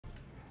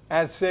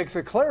At 6,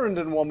 a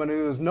Clarendon woman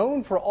who is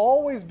known for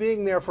always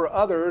being there for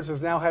others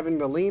is now having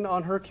to lean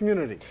on her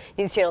community.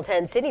 News Channel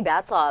 10 Sydney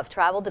Batzloff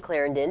traveled to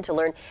Clarendon to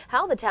learn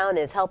how the town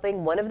is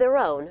helping one of their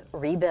own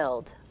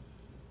rebuild.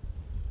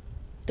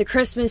 The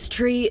Christmas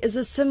tree is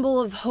a symbol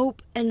of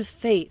hope and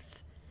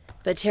faith,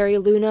 but Terry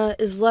Luna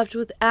is left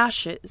with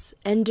ashes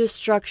and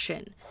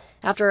destruction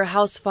after a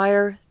house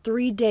fire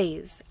 3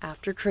 days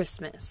after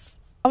Christmas.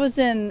 I was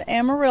in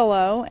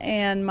Amarillo,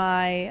 and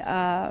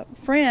my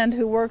friend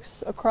who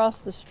works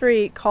across the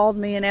street called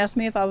me and asked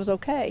me if I was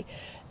okay.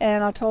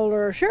 And I told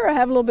her, sure, I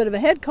have a little bit of a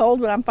head cold,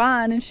 but I'm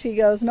fine. And she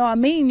goes, no, I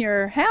mean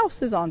your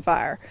house is on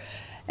fire.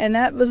 And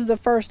that was the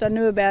first I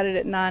knew about it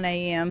at 9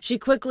 a.m. She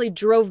quickly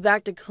drove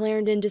back to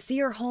Clarendon to see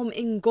her home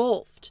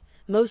engulfed,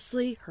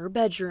 mostly her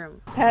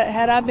bedroom.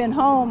 Had I been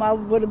home, I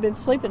would have been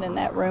sleeping in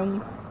that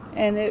room.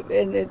 And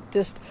it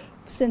just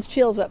sends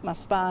chills up my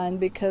spine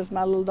because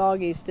my little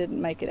doggies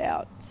didn't make it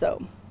out.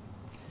 So,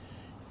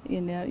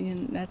 you know,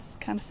 that's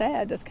kind of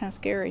sad. That's kind of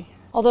scary.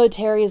 Although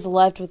Terry is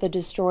left with a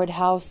destroyed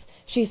house,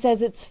 she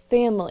says it's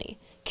family,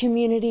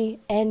 community,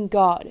 and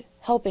God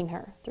helping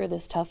her through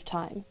this tough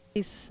time.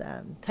 She's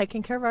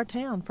taken care of our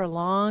town for a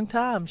long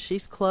time.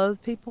 She's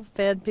clothed people,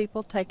 fed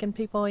people, taken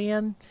people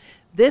in.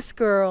 This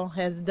girl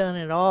has done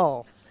it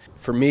all.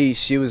 For me,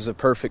 she was a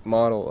perfect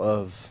model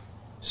of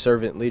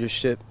servant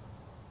leadership.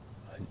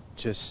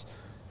 Just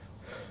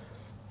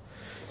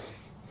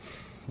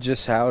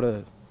how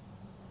to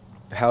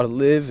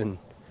live and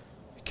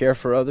care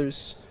for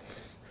others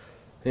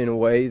in a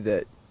way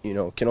that, you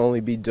know, can only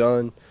be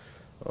done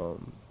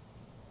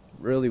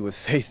really with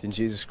faith in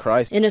Jesus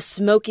Christ. In a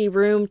smoky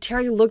room,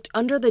 Terry looked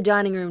under the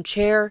dining room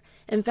chair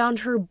and found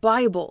her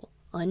Bible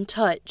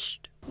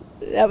untouched.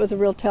 That was a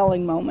real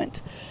telling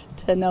moment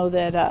to know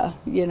that,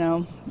 you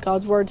know,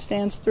 God's word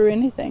stands through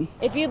anything.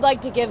 If you'd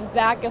like to give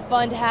back, a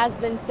fund has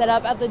been set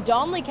up at the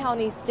Donley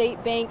County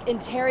State Bank in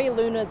Terry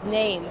Luna's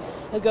name.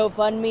 A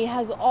GoFundMe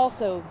has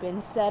also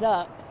been set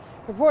up.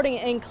 Reporting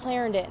in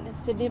Clarendon,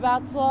 Sydney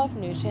Batzloff,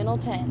 News Channel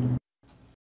 10.